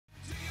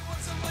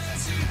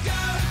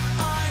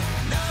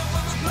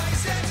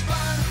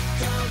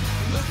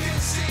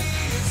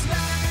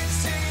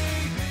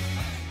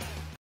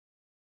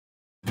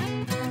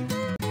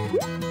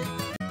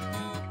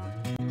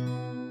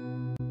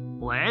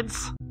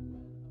Lads,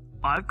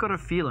 I've got a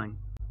feeling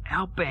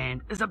our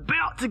band is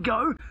about to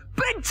go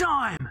big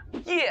time!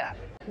 Yeah,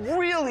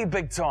 really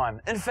big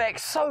time. In fact,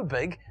 so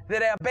big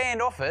that our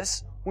band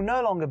office will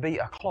no longer be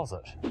a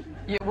closet.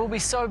 Yeah, we'll be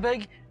so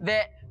big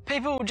that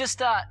people will just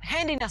start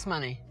handing us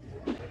money.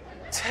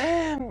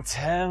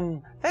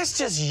 Tim, that's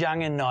just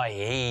young and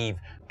naive.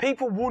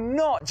 People will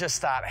not just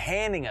start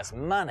handing us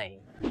money.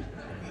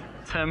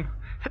 Tim,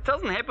 it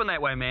doesn't happen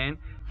that way, man.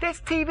 That's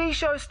TV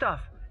show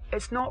stuff.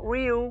 It's not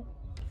real.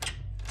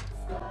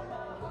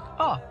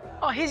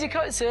 Oh, here's your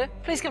coat, sir.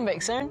 Please come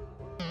back soon.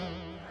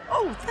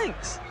 Oh,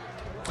 thanks.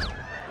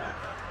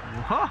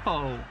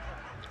 Whoa,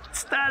 it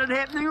started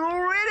happening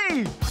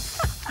already.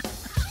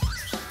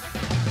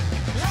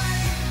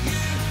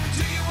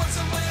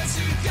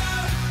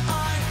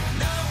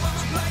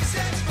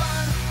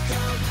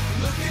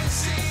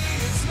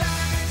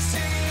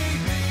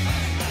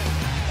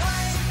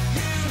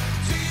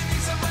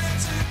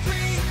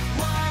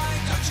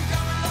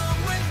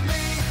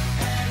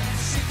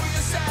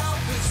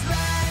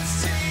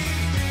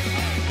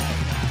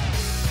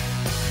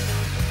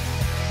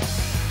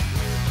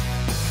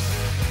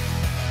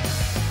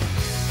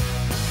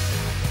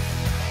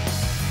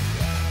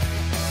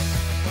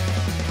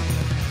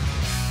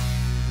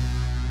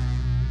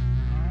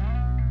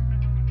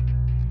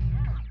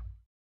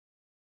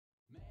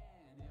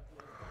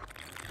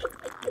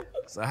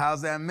 So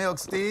how's that milk,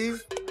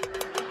 Steve?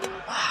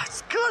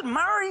 It's good,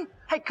 Murray.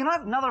 Hey, can I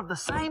have another of the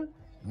same?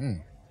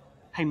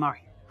 Hey,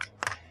 Murray,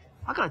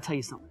 I gotta tell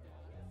you something.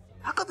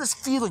 I got this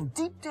feeling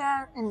deep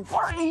down in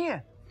right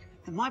here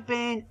that my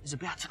band is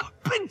about to go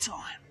big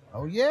time.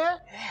 Oh, yeah?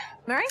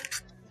 Murray,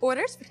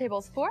 orders for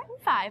tables 4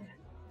 and 5.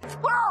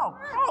 Wow!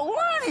 Oh,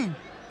 Lonnie,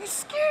 you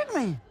scared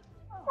me.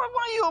 Why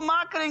are you a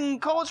marketing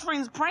college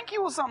friends prank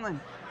you or something?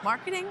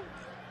 Marketing?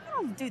 I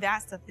don't do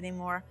that stuff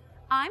anymore.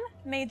 I'm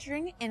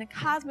majoring in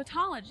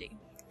cosmetology.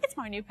 It's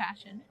my new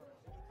passion.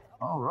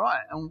 All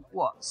right, and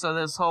what? So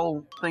this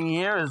whole thing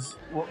here is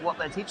what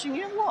they're teaching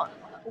you? What?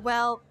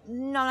 Well,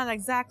 no, not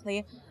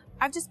exactly.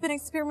 I've just been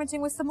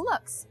experimenting with some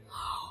looks.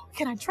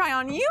 Can I try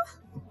on you?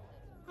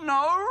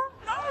 No.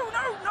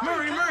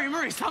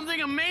 Murray,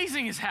 something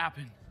amazing has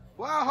happened.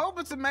 Well, I hope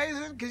it's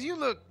amazing, because you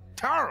look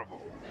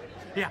terrible.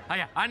 Yeah,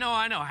 I know.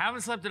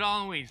 Haven't slept at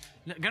all in weeks.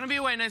 Gonna be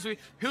away next week.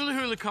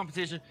 Hula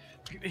competition.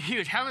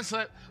 Huge. Haven't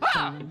slept.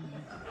 Ah!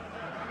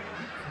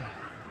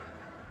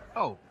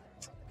 Oh,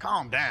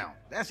 calm down.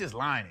 That's just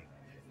lining.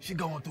 She's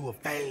going through a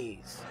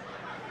phase.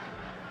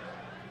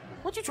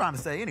 What you trying to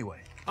say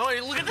anyway? Oh,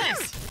 wait, look at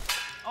this.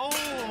 Oh,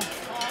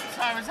 I'm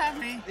sorry. Was that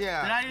me?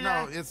 Yeah. Did I do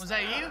that? It's, was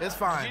that you? It's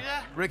fine. Did you do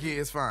that? Ricky,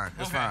 it's fine.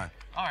 It's Okay. fine.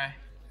 All right.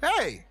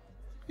 Hey,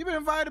 you've been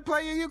invited to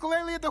play your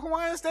ukulele at the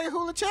Hawaiian State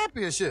Hula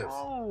Championships.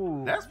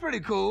 Oh, That's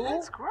pretty cool.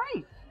 that's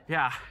great.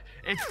 Yeah,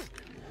 it's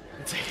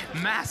a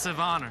massive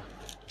honor.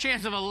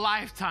 Chance of a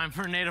lifetime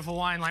for a native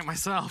Hawaiian like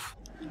myself.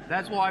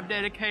 That's why I've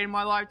dedicated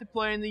my life to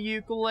playing the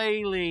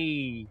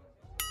ukulele.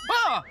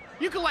 Oh,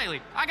 ukulele!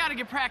 I gotta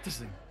get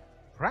practicing.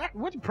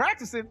 What you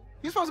practicing?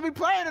 You're supposed to be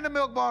playing in the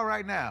milk bar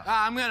right now.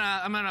 I'm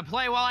gonna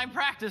play while I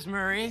practice,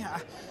 Murray.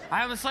 I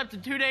haven't slept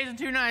in 2 days and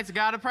 2 nights.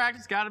 Gotta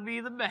practice. Gotta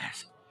be the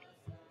best.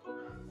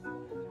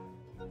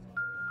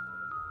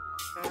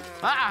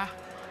 Gotta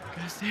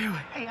stay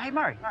away. Hey,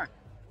 Murray.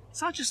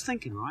 So I was just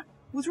thinking, right?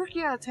 With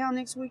Ricky out of town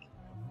next week,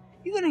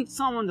 you're gonna need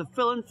someone to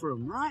fill in for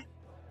him, right?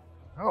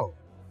 Oh,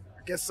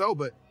 I guess so,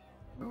 but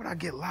where would I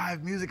get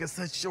live music at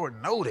such short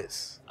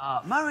notice?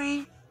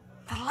 Murray,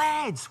 the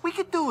lads, we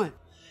could do it.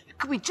 It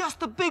could be just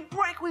the big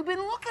break we've been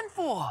looking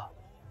for.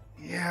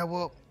 Yeah,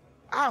 well,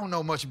 I don't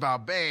know much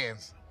about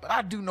bands, but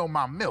I do know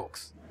my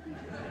milks.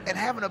 And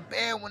having a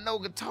band with no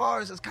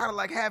guitars is kind of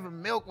like having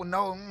milk with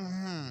no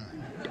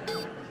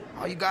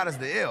All you got is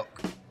the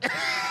ilk.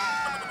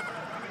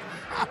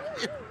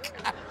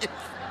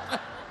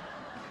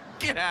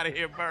 Get out of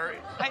here, Murray.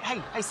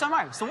 Hey, so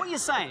Murray, so what you're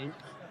saying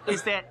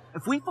is that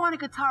if we find a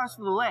guitarist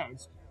for the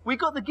lads, we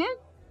got the gig?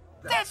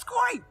 That's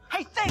great.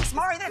 Hey, thanks,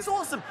 Murray. That's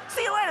awesome.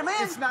 See you later,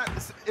 man. It's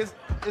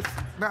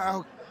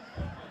not.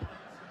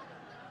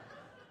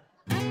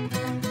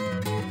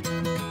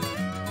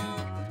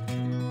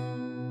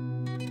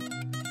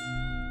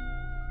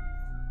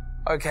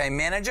 Okay,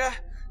 manager,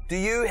 do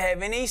you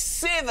have any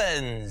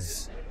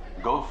 7s?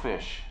 Go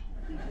fish.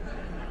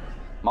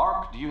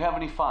 Mark, do you have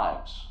any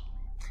 5s?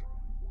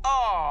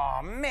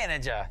 Oh,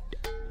 manager,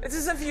 it's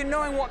as if you're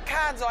knowing what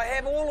cards I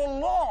have all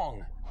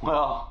along.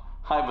 Well,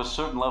 I have a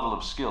certain level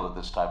of skill at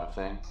this type of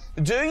thing.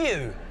 Do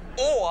you?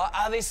 Or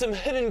are there some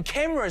hidden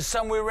cameras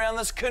somewhere around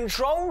this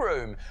control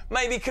room?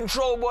 Maybe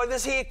controlled by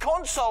this here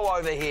console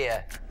over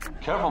here.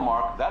 Careful,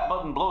 Mark. That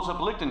button blows up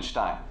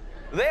Liechtenstein.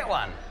 That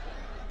one.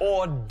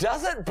 Or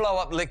does it blow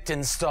up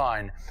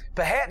Liechtenstein?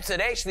 Perhaps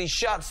it actually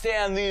shuts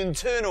down the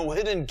internal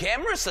hidden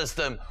camera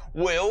system.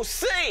 We'll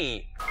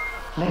see.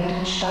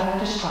 Liechtenstein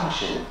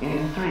destruction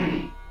in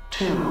 3,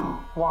 2,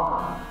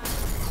 1.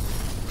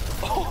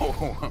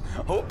 Oh,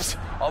 oops.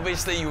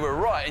 Obviously you were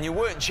right and you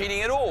weren't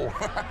cheating at all.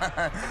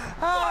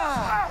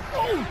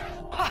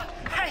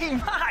 Hey,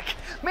 Mark,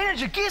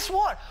 Manager, guess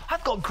what?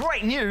 I've got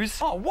great news.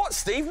 Oh, what,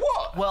 Steve?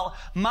 What? Well,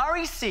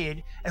 Murray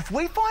said if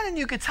we find a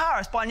new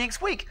guitarist by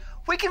next week,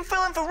 we can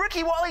fill in for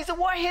Ricky while he's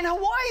away in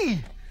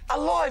Hawaii. A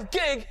live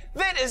gig?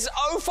 That is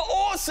for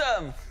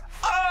awesome!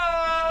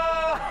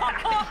 Oh!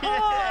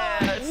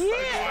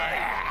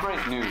 Yes!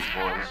 Great news,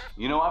 boys.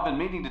 You know, I've been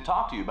meaning to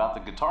talk to you about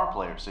the guitar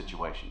player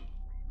situation.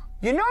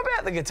 You know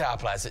about the guitar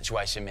player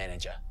situation,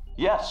 Manager?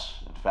 Yes,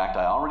 in fact,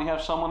 I already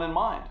have someone in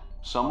mind.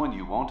 Someone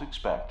you won't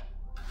expect.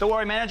 Don't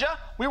worry, Manager.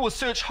 We will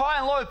search high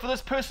and low for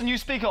this person you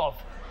speak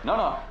of.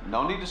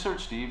 No need to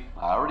search, Steve.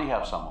 I already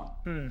have someone.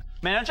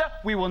 Manager,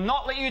 we will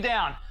not let you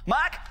down.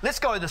 Mark, let's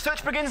go. The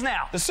search begins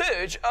now. The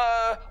search?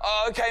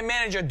 Okay,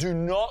 Manager, do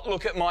not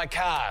look at my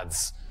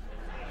cards.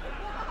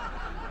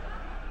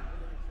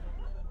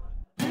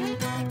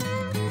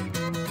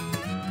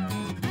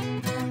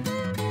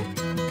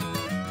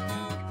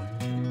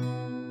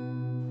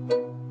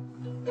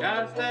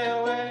 Gotta stay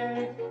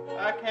awake,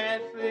 I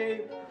can't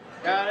sleep.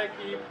 Gotta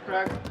keep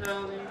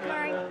practicing.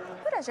 Murray,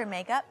 who does your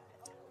makeup?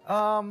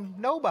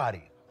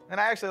 Nobody. And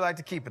I actually like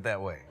to keep it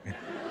that way.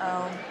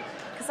 Oh,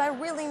 because I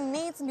really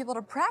need some people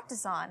to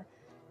practice on.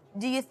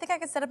 Do you think I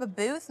could set up a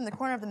booth in the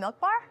corner of the milk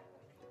bar?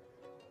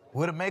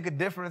 Would it make a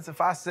difference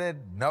if I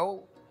said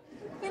no?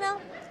 You know,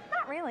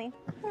 not really.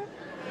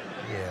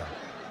 Yeah.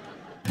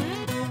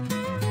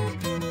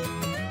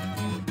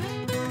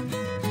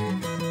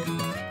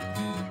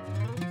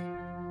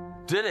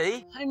 Did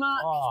he? Hey,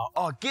 Mark.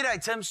 Oh,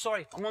 g'day, Tim.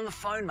 Sorry, I'm on the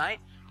phone, mate.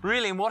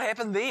 Really, and what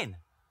happened then?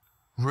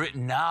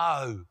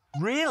 No.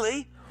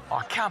 Really?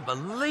 I can't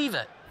believe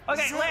it.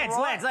 Okay, Is that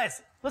right?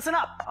 lads, listen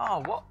up.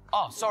 Oh, what?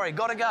 Oh, sorry,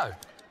 gotta go.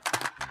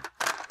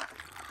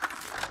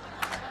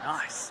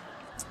 Nice.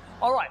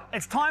 All right,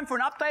 it's time for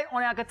an update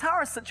on our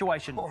guitarist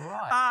situation. All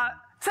right.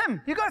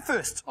 Tim, you go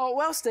first. Oh,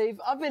 well,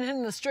 Steve, I've been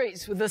hitting the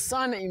streets with this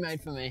sign that you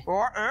made for me.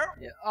 All right.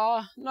 Yeah.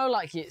 Oh, no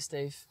luck yet,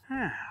 Steve.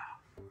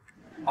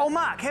 Oh,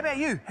 Mark, how about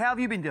you? How have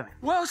you been doing?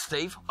 Well,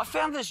 Steve, I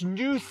found this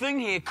new thing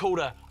here called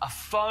a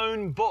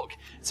phone book.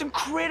 It's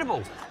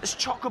incredible. It's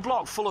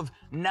chock-a-block full of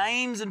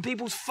names and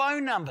people's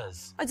phone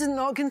numbers. I didn't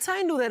know it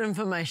contained all that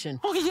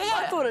information. Oh, yeah.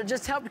 I thought it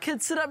just helped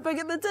kids sit up big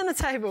at the dinner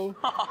table.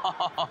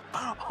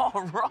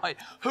 Oh, right.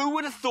 Who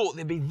would have thought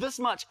there'd be this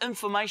much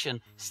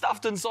information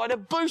stuffed inside a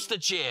booster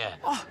chair?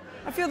 Oh,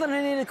 I feel that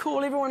I need to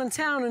call everyone in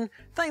town and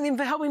thank them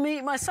for helping me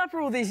eat my supper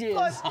all these years.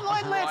 Lads.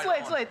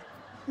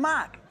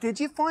 Mark, did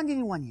you find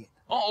anyone yet?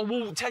 Oh,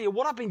 well, tell you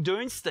what I've been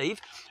doing,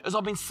 Steve, is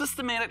I've been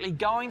systematically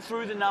going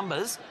through the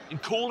numbers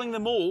and calling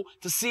them all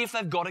to see if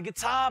they've got a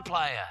guitar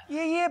player.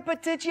 Yeah,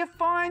 but did you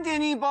find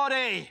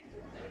anybody?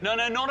 No,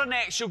 not an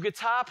actual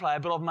guitar player,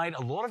 but I've made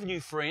a lot of new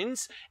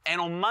friends,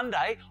 and on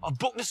Monday, I've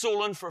booked us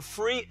all in for a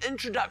free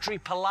introductory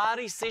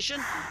Pilates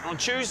session. And on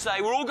Tuesday,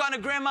 we're all going to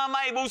Grandma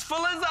Mabel's for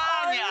lasagna.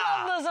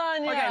 I love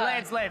lasagna. Okay,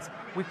 lads,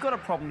 we've got a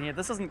problem here.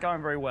 This isn't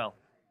going very well.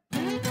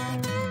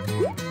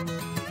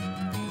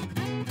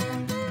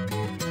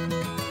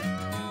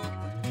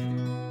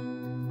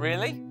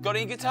 Really? Got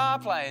any guitar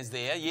players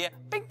there? Yeah.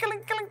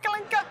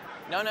 Binka-linka-linka-linka.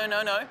 No.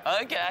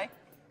 Okay.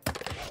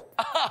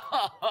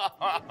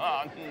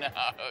 Oh, no.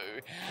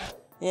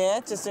 Yeah,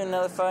 just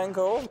another phone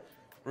call.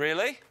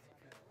 Really?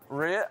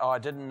 Oh, I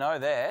didn't know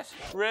that.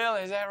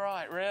 Really? Is that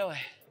right? Really?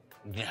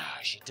 No,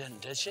 she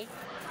didn't, did she?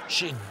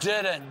 She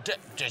didn't.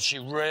 Did she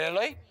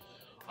really?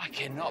 I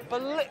cannot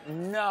believe...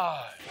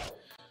 No.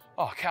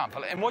 Oh, I can't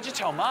believe... And what'd you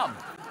tell Mum?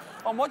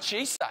 Oh, what'd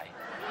she say?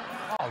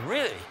 Oh,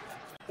 really?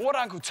 What'd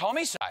Uncle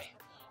Tommy say?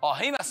 Oh,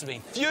 he must have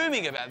been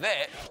fuming about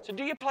that. So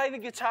do you play the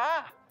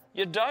guitar?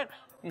 You don't?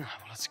 Well,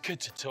 it's good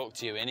to talk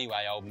to you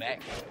anyway, old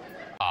Mac.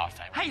 Oh,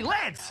 thank you. Hey,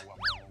 lads!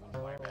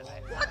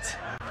 What?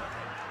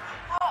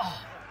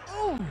 Oh!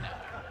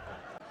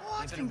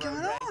 What's been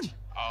going on?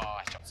 Oh,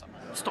 I shot something.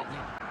 Stop.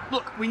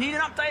 Look, we need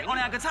an update on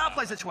our guitar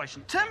play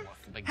situation. Tim,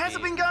 how's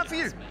it been going for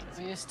you?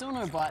 Yeah, still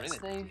no bites,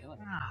 Steve.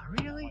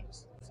 Really?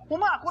 Well,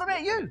 Mark, what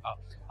about you?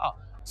 Oh,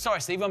 sorry,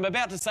 Steve. I'm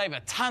about to save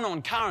a ton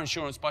on car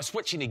insurance by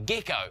switching to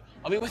Gecko.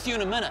 I'll be with you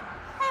in a minute.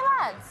 Hey,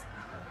 lads,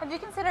 have you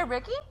considered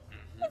Ricky?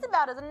 He's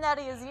about as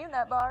nutty as you,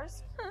 nut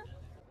bars.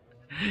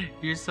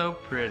 You're so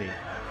pretty.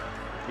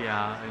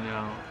 Yeah, I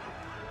know.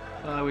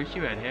 Well, I wish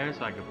you had hair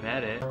so I could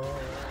pet it.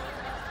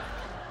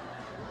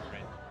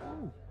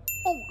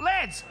 Oh,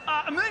 lads,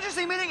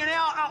 emergency meeting in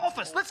our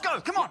office. Let's go.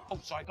 Come on. Oh,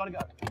 sorry. Gotta go.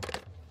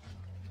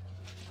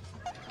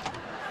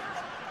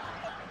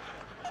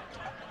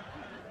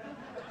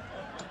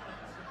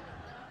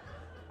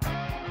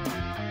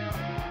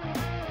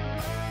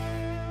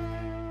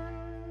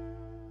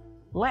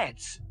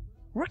 Lads,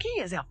 Ricky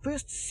is our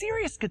first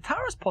serious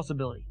guitarist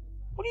possibility.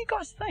 What do you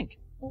guys think?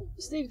 Well,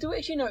 Steve, do we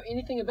actually know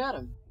anything about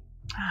him?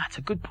 It's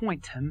a good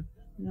point, Tim.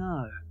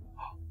 No.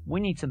 We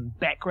need some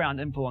background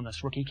info on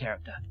this Ricky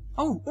character.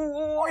 Oh,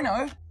 I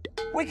know.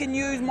 We can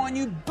use my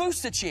new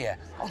booster chair.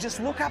 I'll just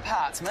look up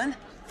Hartzman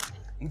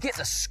and get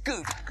the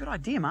scoop. Good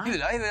idea, Mark. Here we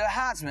go,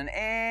 Hartzman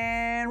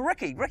and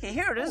Ricky. Ricky,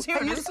 here it is. Here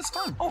it is. This is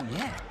fun. Oh,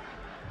 yeah.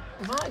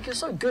 Mark, you're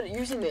so good at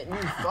using that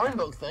new phone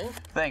book thing.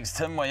 Thanks,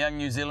 Tim, my young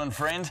New Zealand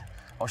friend.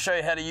 I'll show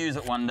you how to use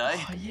it one day.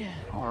 Oh, yeah.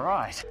 All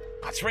right.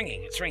 It's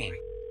ringing, it's ringing.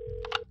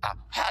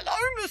 Hello,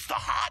 Mr.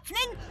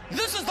 Hartman.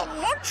 This is the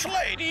lunch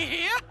lady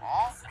here.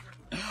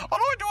 I'd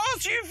like to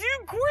ask you a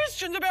few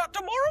questions about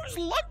tomorrow's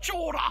lunch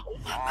order.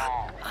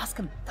 Ask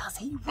him, does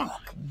he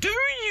rock? Do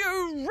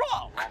you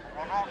rock?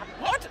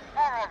 What?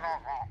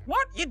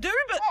 What? You do,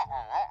 but...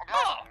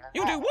 Oh,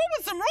 you do what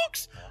with some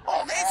rocks?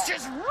 Oh, that's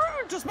just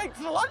rude to speak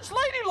to the lunch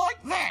lady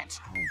like that.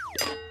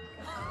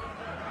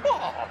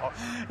 Oh,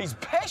 he's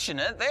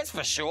passionate, that's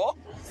for sure.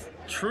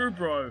 True,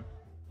 bro.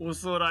 Or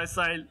should I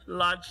say,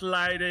 lunch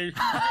lady?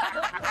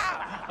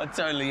 I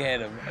totally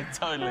had him. I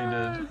totally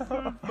did.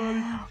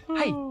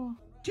 Hey,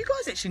 do you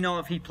guys actually know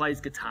if he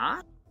plays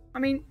guitar? I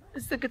mean,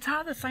 is the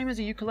guitar the same as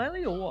a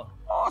ukulele or what?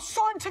 Oh,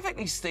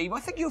 scientifically, Steve, I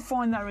think you'll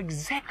find they're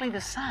exactly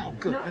the same.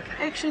 Good. No,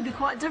 actually, they're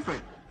quite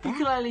different.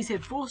 Ukuleles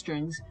have 4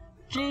 strings,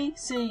 G,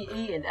 C,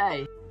 E, and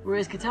A,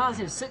 whereas guitars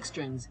have 6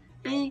 strings,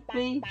 E,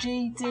 B,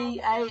 G, D,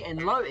 A,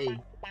 and low E.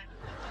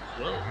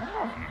 Well,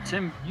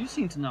 Tim, you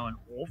seem to know an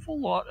awful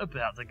lot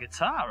about the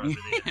guitar over there.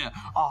 Yeah,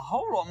 a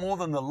whole lot more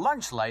than the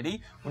lunch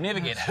lady. We'll never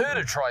get her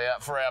to try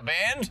out for our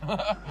band.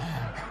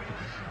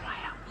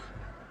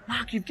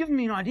 Mark, you've given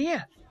me an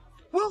idea.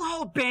 We'll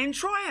hold band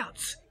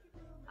tryouts.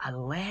 A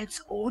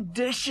lad's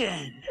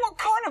audition. What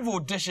kind of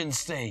audition,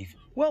 Steve?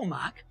 Well,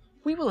 Mark,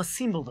 we will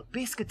assemble the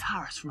best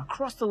guitarists from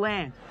across the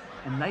land,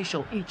 and they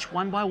shall each,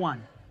 one by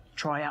one,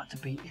 try out to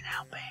be in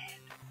our band.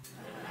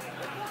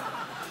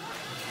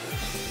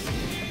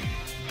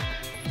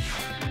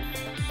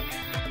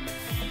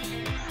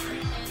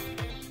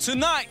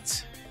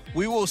 Tonight,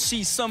 we will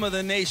see some of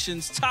the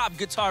nation's top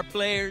guitar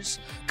players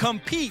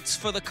compete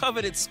for the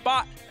coveted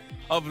spot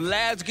of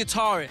Lad's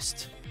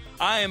Guitarist.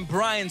 I am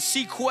Brian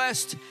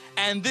Sequest,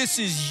 and this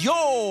is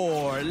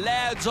your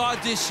Lad's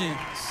Auditions.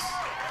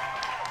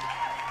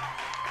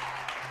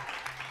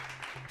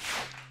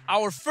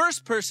 Our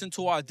first person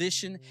to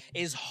audition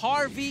is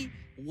Harvey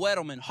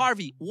Weddleman.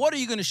 Harvey, what are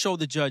you going to show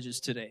the judges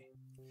today?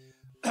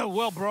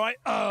 Well, Brian,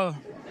 I'm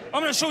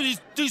going to show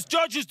these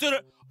judges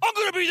that I'm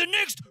going to be the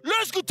next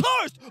Lad's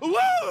Guitarist.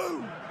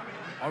 Woo!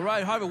 All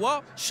right, Harvey,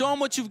 well, show them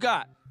what you've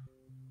got.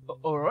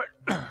 All right.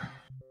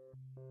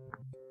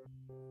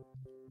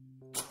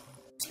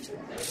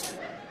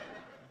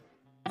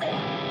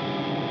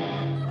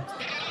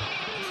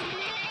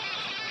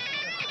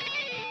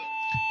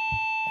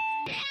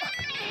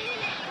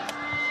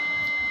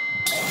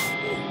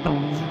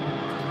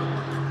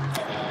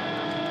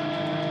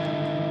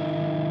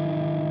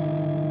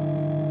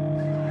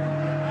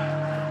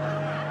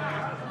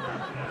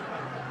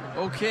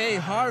 Okay,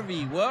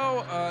 Harvey,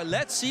 well,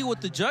 let's see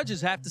what the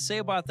judges have to say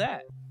about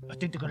that. I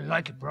think they're going to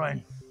like it,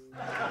 Brian.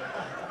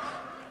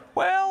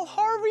 Well,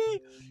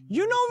 Harvey,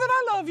 you know that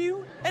I love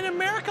you and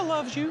America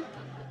loves you,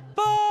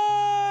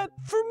 but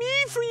for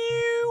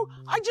you,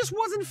 I just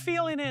wasn't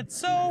feeling it,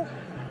 so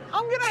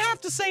I'm gonna have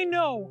to say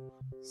no.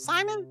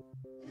 Simon?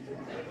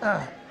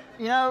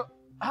 You know,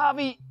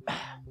 Harvey,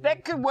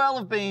 that could well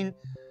have been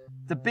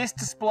the best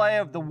display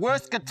of the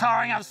worst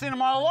guitaring I've seen in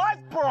my life,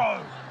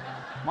 bro.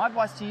 My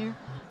advice to you,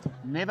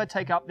 never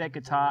take up that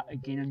guitar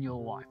again in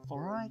your life,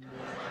 all right?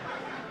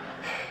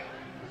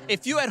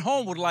 If you at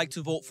home would like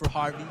to vote for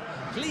Harvey,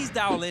 please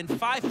dial in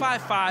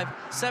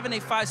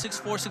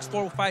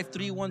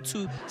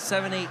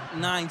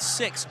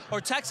 555-785-6465-312-7896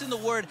 or text in the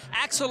word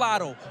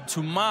Axolotl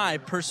to my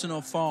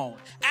personal phone.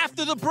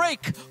 After the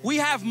break, we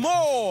have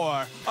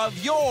more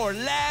of your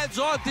Lad's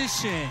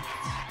Audition.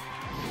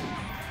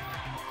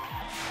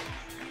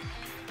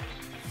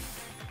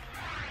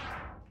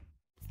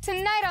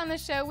 Tonight on the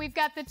show, we've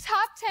got the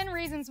top 10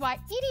 reasons why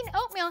eating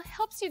oatmeal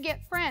helps you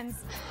get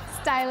friends.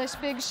 Stylish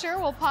Big Sur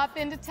will pop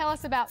in to tell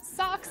us about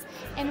socks,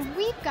 and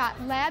we've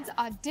got Lad's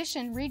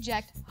Audition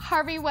reject,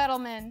 Harvey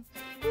Weddleman.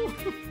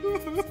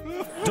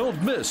 Don't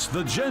miss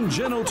the Jen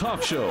Geno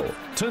Talk Show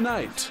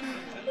tonight.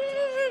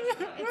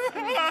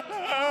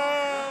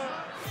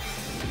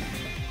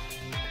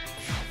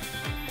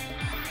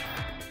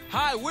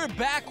 Hi, we're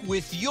back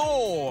with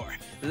your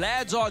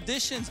Lad's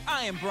Auditions.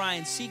 I am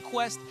Brian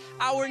Sequest.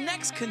 Our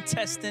next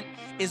contestant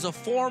is a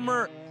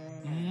former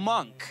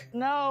monk.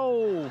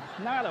 No,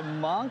 not a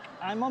monk.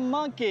 I'm a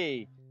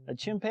monkey. A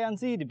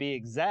chimpanzee, to be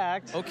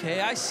exact.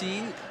 Okay, I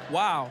see.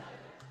 Wow.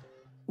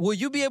 Will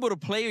you be able to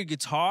play your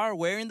guitar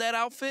wearing that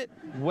outfit?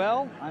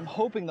 Well, I'm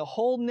hoping the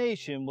whole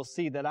nation will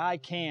see that I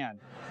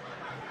can.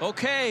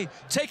 Okay,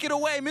 take it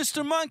away,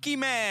 Mr. Monkey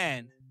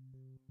Man.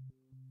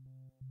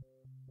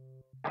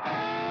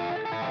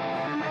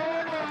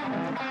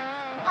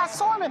 Hi,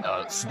 Simon.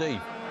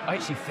 Steve, I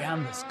actually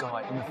found this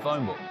guy in the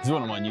phone book. He's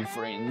one of my new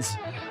friends.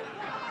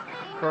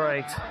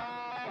 Great.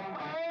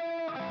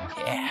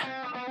 Yeah.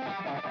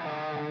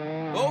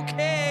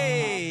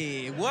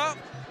 Okay, well,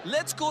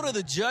 let's go to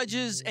the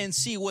judges and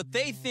see what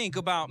they think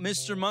about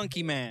Mr.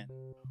 Monkey Man.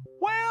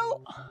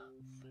 Well,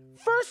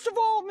 first of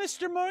all,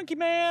 Mr. Monkey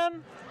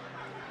Man,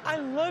 I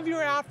love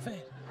your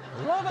outfit.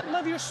 Love it,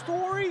 love your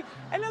story.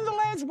 And in the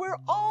Lads, we're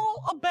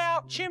all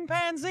about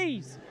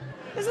chimpanzees.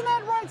 Isn't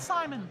that right,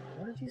 Simon?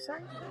 What did you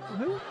say?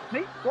 Who?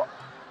 Me? What?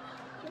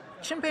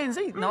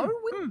 chimpanzees? No,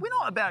 we're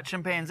not about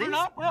chimpanzees. We're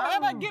not. Well, how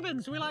about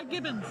gibbons? We like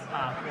gibbons.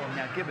 Well,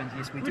 now gibbons,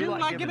 yes, we do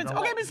like gibbons.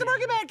 Okay, Mr.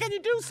 Monkey Man, can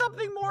you do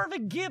something more of a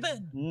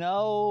gibbon?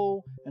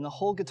 No. In the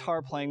whole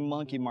guitar playing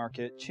monkey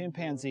market,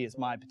 chimpanzee is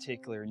my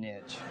particular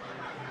niche.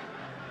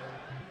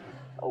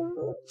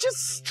 Oh,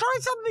 just try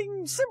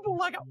something simple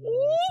like a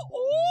ooh,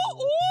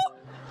 ooh, ooh.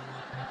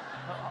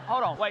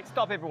 Hold on, wait,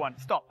 stop everyone,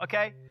 stop,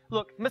 okay?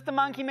 Look, Mr.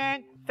 Monkey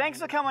Man, thanks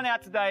for coming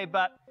out today,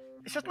 but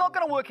it's just not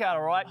gonna work out,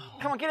 all right?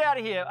 Come on, get out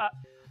of here.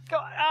 Go,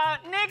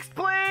 next,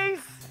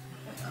 please.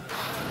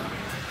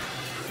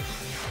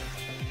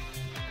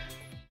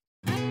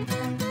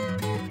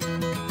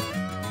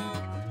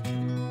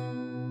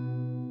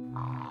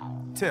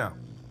 Tim,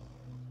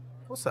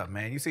 what's up,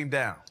 man? You seem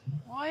down.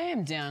 I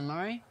am down,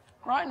 Murray.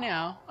 Right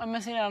now, I'm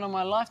missing out on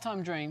my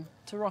lifetime dream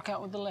to rock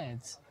out with the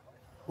lads.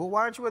 Well,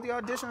 why aren't you at the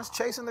auditions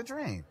chasing the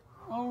dream?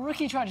 Well,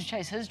 Ricky tried to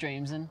chase his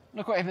dreams, and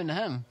look what happened to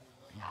him.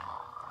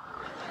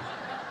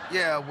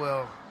 Yeah,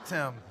 well,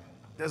 Tim,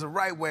 there's a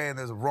right way and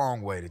there's a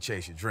wrong way to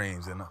chase your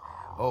dreams, and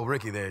old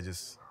Ricky there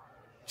just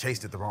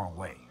chased it the wrong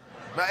way.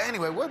 But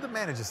anyway, what did the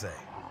manager say?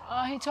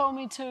 He told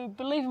me to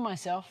believe in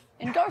myself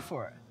and go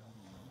for it.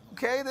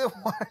 Okay, then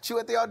why aren't you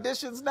at the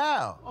auditions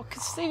now? Well,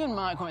 because Steve and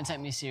Mark won't take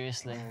me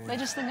seriously. They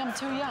just think I'm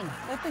too young.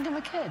 They think I'm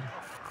a kid.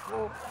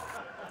 Well,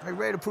 are you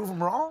ready to prove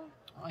them wrong?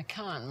 I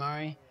can't,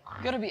 Murray.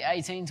 You gotta be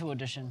 18 to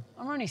audition.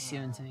 I'm only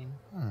 17.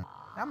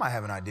 I might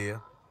have an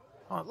idea.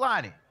 Oh,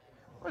 Lonnie.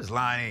 Where's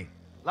Lonnie?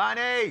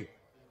 Lonnie!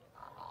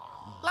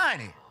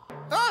 Lonnie!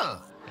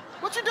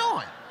 What you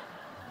doing?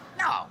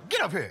 No,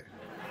 get up here.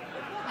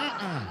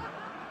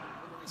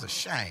 It's a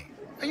shame.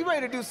 Are you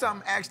ready to do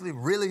something actually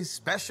really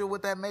special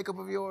with that makeup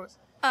of yours?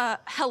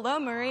 Hello,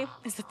 Murray.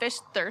 Is the fish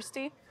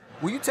thirsty?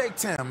 Will you take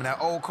Tim in that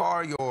old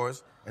car of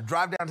yours and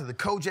drive down to the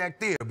Kojak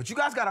Theater? But you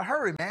guys gotta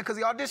hurry, man, because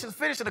the audition's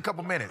finished in a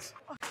couple minutes.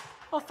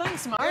 Oh,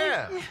 thanks, Murray.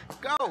 Yeah,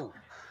 go.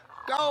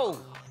 Go.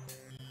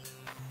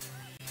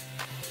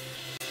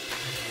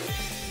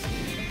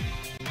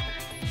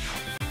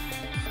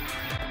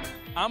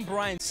 I'm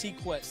Brian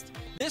Sequest.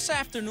 This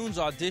afternoon's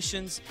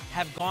auditions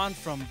have gone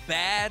from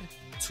bad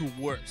to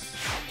worse.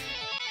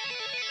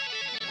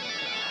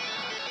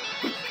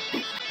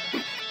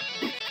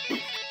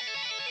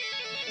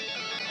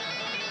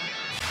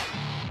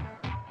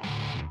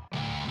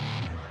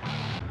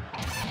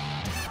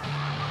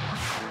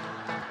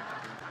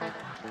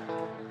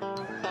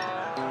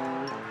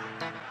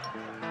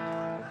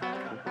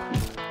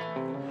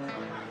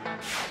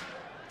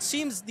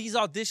 Seems these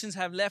auditions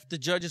have left the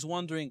judges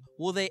wondering,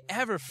 will they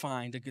ever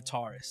find a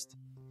guitarist?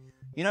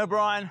 You know,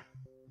 Brian,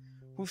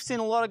 we've seen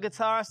a lot of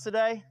guitarists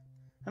today,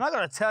 and I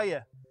gotta tell you,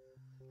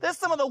 they're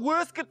some of the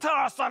worst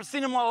guitarists I've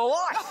seen in my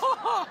life.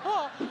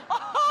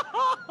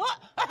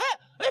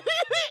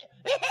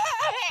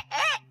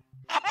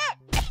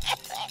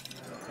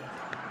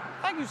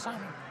 Thank you,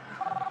 Simon.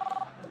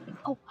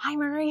 Oh, hi,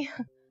 Murray.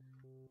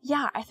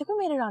 Yeah, I think we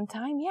made it on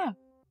time, yeah.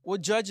 Well,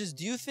 judges,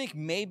 do you think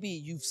maybe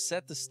you've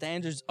set the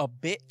standards a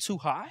bit too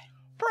high?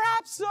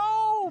 Perhaps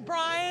so,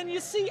 Brian. You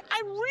see,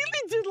 I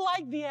really did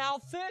like the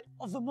outfit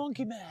of the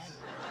Monkey Man.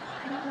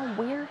 I don't know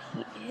where he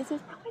is. He's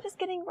probably just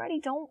getting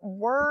ready. Don't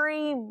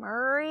worry,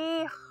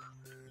 Murray.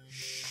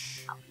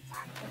 Shh.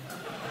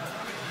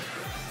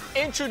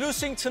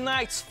 Introducing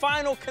tonight's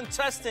final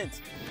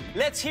contestant.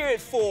 Let's hear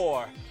it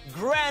for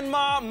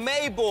Grandma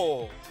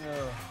Mabel.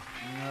 Oh,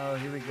 no,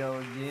 here we go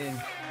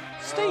again.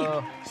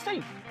 Steve,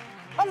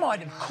 I might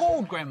have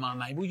called Grandma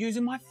Mabel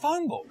using my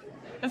phone book.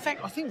 In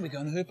fact, I think we're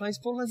going to her place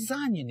for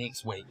lasagna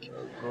next week.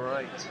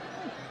 Great.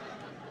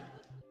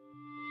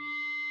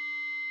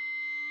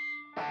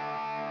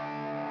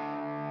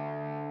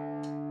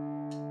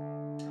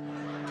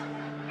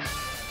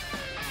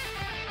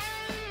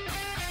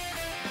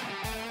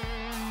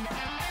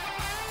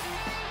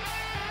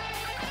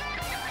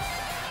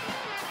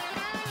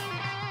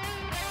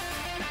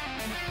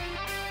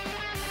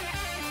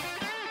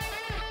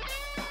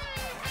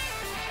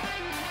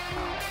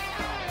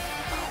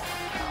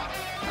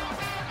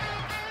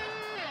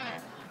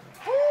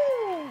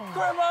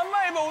 Grandma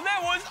Mabel, that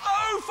was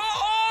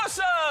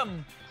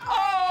awesome!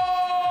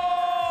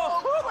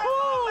 Oh!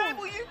 Grandma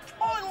Mabel, you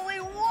totally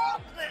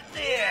rocked it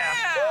there!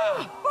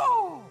 Yeah!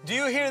 Do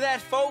you hear that,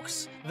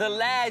 folks? The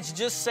lads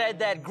just said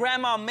that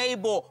Grandma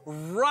Mabel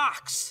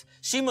rocks.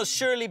 She must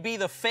surely be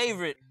the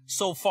favorite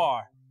so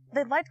far.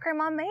 They liked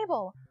Grandma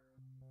Mabel.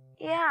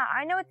 Yeah,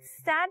 I know it's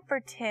sad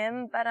for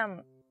Tim, but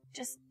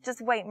just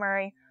wait,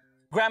 Murray.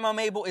 Grandma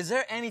Mabel, is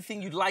there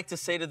anything you'd like to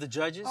say to the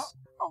judges?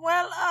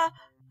 Well,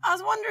 I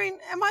was wondering,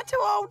 am I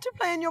too old to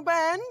play in your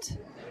band?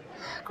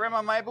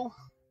 Grandma Mabel,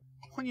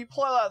 when you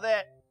play like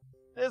that,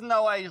 there's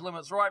no age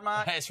limits, right,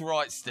 Mark? That's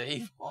right,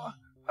 Steve.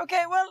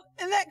 Okay, well,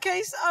 in that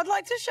case, I'd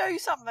like to show you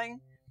something.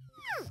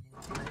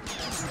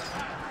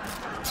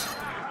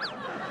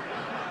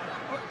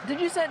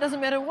 Did you say it doesn't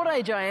matter what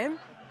age I am?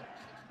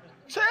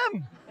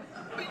 Tim,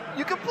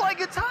 you can play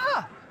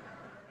guitar.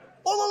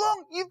 All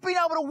along, you've been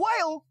able to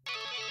wail,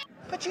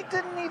 but you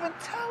didn't even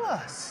tell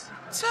us.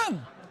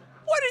 Tim,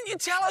 why didn't you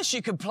tell us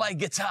you could play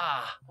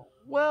guitar?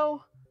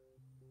 Well,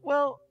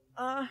 Well,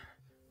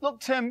 look,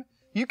 Tim,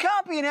 you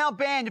can't be in our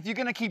band if you're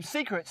going to keep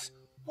secrets.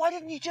 Why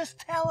didn't you just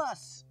tell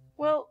us?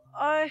 Well,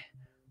 I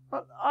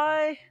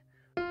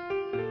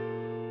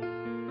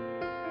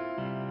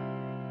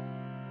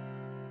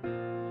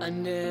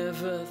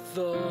never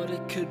thought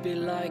it could be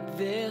like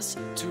this,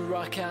 to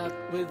rock out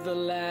with the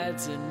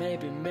lads and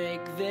maybe make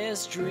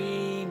this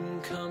dream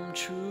come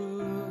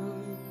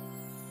true.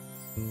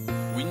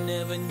 We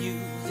never knew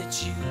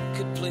that you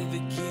could play the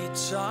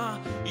guitar.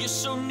 You're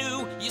so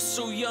new, you're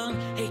so young.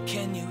 Hey,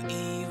 can you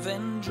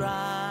even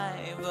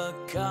drive a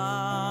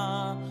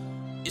car?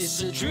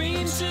 It's a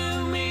dream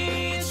to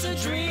me, it's a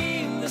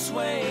dream this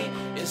way,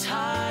 as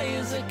high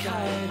as a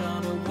kite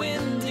on a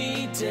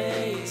windy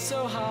day.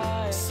 So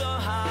high, so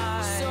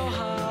high, so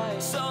high,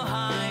 so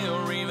high,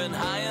 or even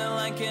higher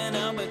like an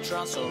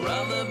albatross or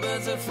other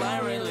birds that fly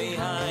really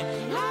high.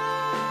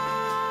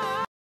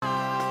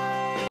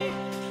 High,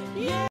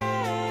 yeah.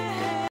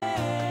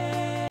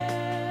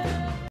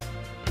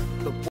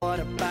 But what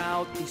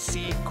about these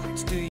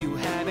secrets? Do you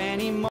have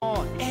any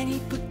more? Any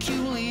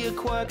peculiar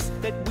quirks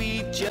that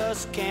we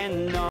just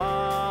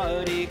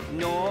cannot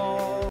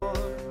ignore?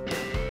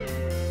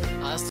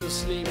 I still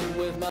sleep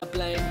with my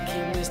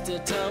blankie,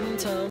 Mr. Tum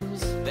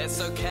Tums.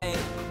 That's okay,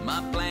 my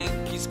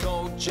blankie's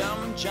called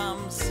Jum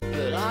Jums.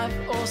 But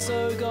I've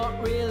also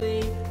got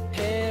really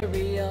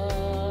hairy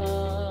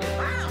arms.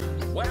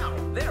 Wow,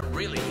 they're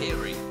really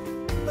hairy.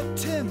 But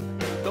Tim,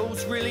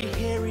 those really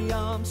hairy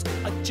arms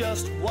are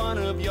just one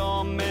of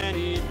your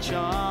many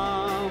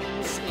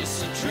charms.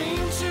 It's a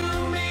dream to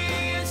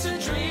me, it's a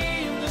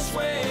dream this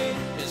way,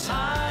 as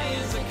high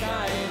as a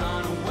kite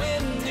on a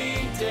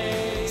windy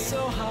day.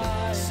 So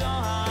high, so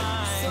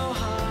high, so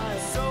high,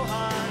 so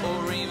high,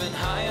 or even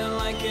higher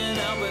like an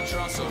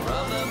albatross or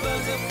other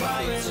birds that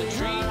fly. It's a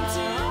dream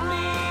to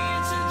me,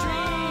 it's a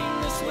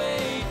dream this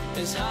way,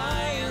 as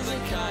high as a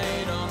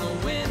kite on a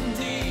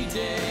windy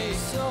day.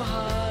 So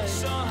high,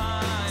 so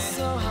high,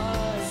 so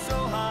high, so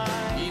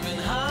high, even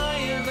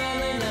higher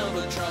than an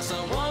albatross.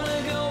 I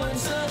wanna go and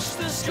touch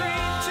the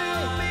sky.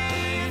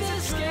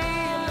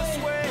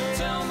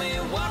 Tell me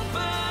what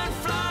bird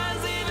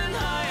flies even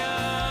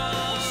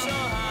higher, so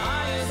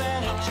higher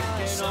than a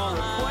chicken or a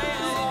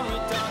quail or a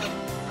duck.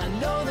 I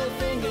know they're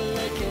finger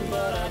licking,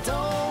 but I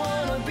don't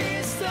wanna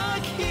be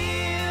stuck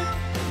here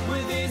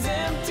with these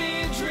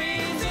empty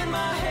dreams in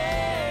my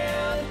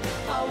head.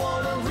 I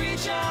wanna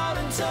reach out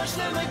and touch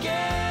them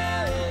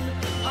again.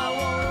 I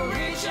wanna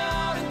reach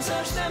out and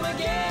touch them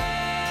again.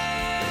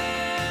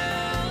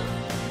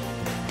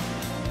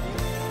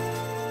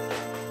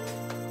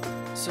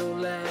 So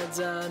lads,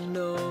 I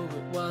know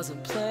it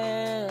wasn't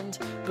planned,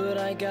 but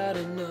I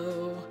gotta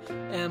know,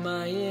 am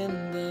I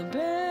in the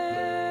band?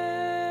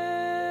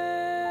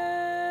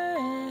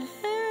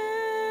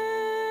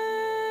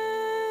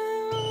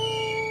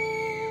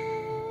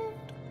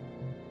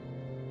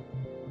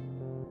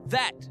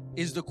 That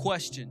is the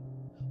question.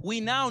 We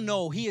now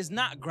know he is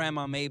not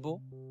Grandma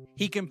Mabel.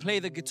 He can play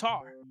the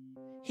guitar.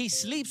 He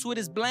sleeps with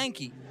his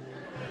blankie.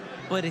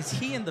 But is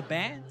he in the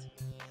band?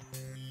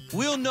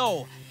 We'll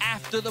know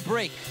after the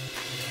break.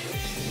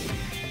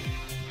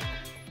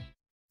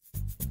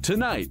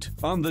 Tonight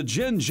on the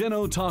Jen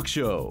Geno Talk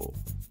Show.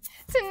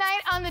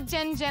 Tonight on the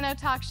Jen Geno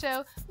Talk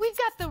Show, we've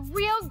got the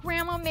real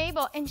Grandma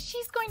Mabel, and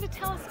she's going to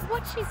tell us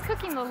what she's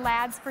cooking the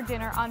lads for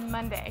dinner on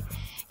Monday.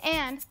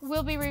 And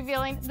we'll be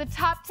revealing the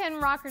top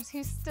 10 rockers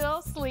who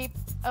still sleep,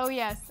 oh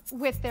yes,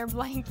 with their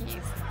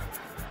blankies.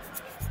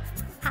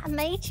 I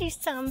made you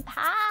some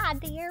pie,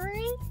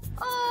 dearie.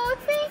 Oh,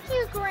 thank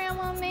you,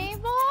 Grandma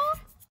Mabel.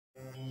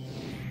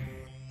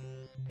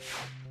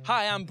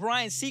 Hi, I'm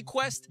Brian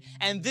Sequest,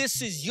 and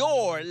this is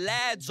your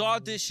Lads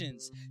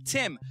Auditions.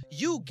 Tim,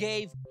 you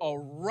gave a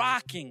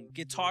rocking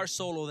guitar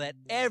solo that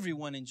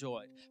everyone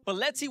enjoyed. But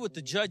let's see what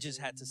the judges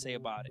had to say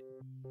about it.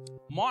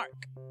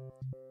 Mark,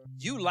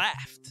 you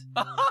laughed.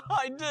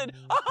 I did.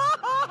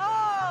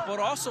 But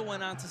also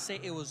went on to say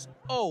it was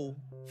O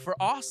for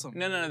awesome.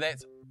 No,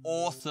 that's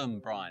awesome,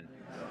 Brian.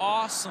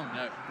 Awesome.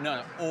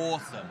 No,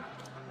 awesome.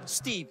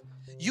 Steve,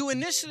 you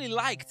initially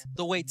liked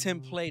the way Tim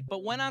played,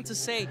 but went on to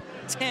say,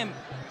 Tim,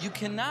 you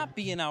cannot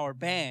be in our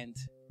band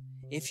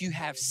if you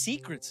have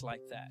secrets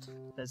like that.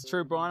 That's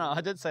true, Brian. I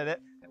did say that.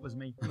 That was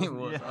me. It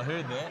was. I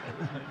heard that.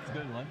 It's a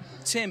good one.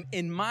 Tim,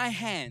 in my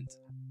hand,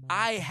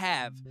 I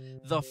have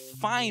the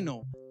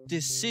final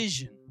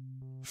decision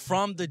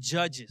from the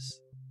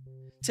judges.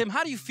 Tim,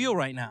 how do you feel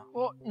right now?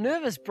 Well,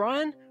 nervous,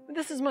 Brian.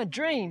 This is my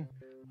dream.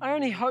 I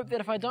only hope that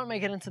if I don't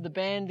make it into the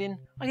band, then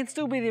I can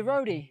still be their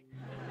roadie.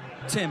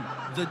 Tim,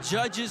 the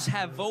judges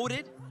have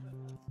voted,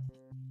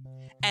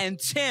 and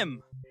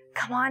Tim...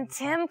 Come on,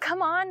 Tim,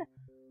 come on.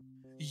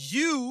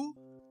 You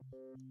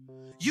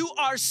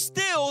are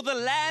still the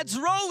lads'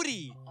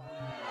 roadie.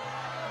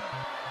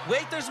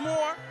 Wait, there's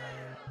more.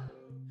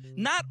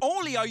 Not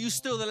only are you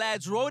still the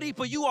lads' roadie,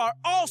 but you are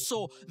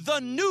also the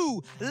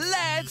new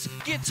lads'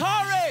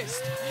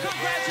 guitarist.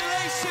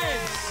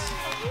 Congratulations.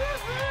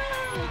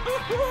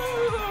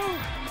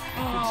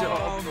 Good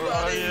job,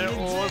 Brian.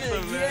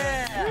 Awesome,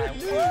 man.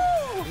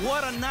 Yeah.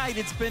 What a night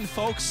it's been,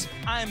 folks.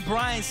 I'm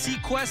Brian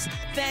Sequest.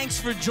 Thanks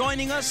for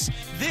joining us.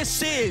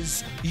 This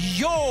is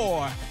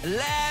your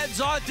Lads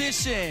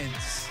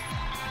Auditions.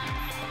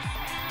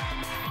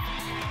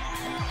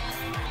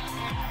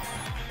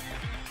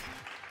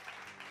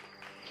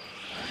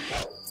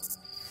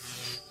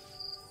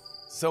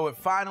 So it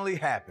finally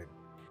happened.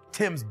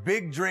 Tim's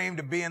big dream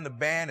to be in the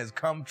band has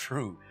come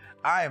true.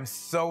 I am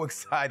so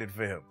excited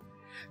for him.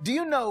 Do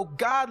you know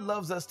God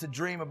loves us to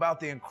dream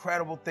about the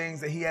incredible things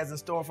that he has in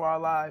store for our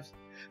lives?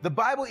 The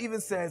Bible even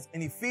says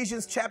in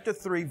Ephesians chapter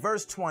 3,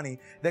 verse 20,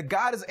 that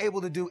God is able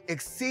to do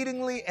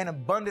exceedingly and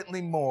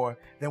abundantly more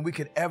than we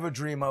could ever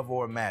dream of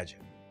or imagine.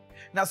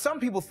 Now, some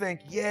people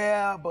think,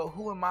 yeah, but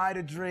who am I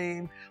to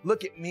dream?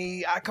 Look at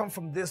me, I come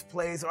from this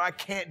place, or I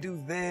can't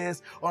do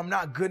this, or I'm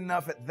not good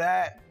enough at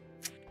that.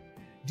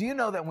 Do you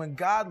know that when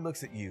God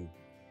looks at you,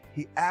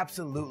 he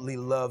absolutely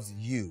loves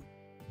you,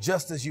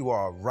 just as you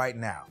are right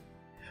now?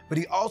 But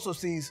he also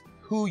sees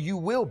who you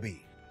will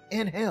be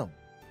in him.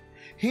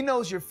 He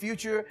knows your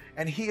future,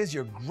 and he is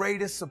your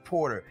greatest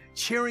supporter,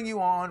 cheering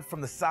you on from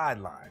the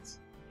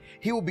sidelines.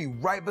 He will be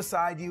right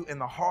beside you in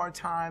the hard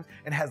times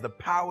and has the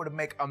power to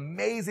make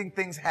amazing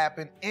things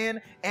happen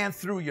in and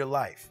through your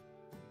life.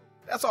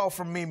 That's all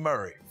from me,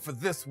 Murray, for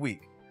this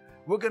week.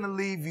 We're going to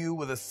leave you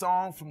with a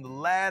song from the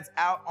Lads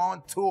out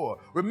on tour.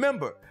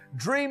 Remember,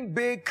 dream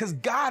big because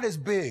God is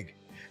big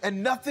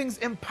and nothing's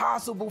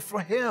impossible for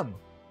him.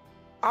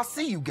 I'll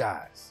see you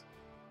guys.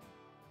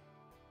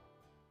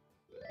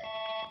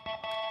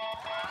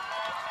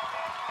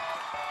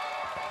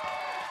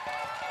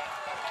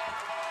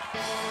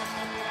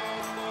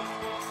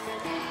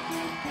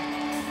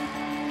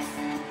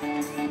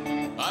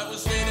 I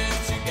was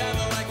knitted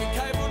together like a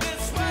cable knit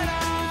sweater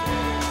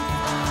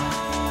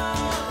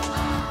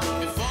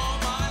before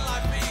my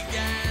life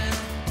began.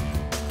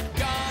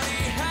 God,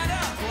 he had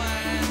a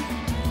plan.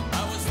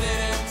 I was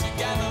knitted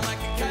together like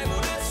a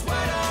cable knit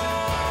sweater.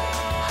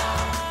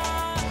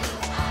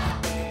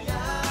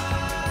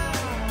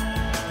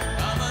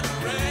 I'm an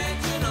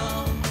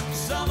original,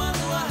 someone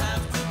who I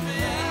have to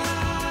be.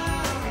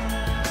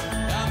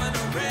 I'm an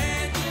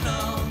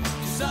original,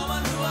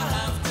 someone who I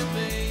have to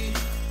be.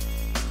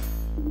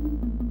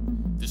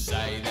 To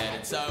say that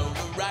it's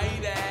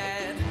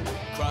overrated,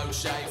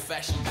 crochet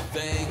fashion's a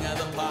thing of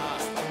the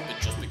past. But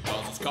just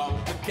because it's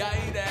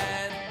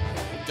complicated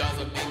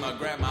doesn't mean my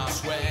grandma's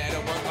sweater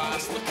won't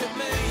last. Look at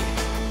me.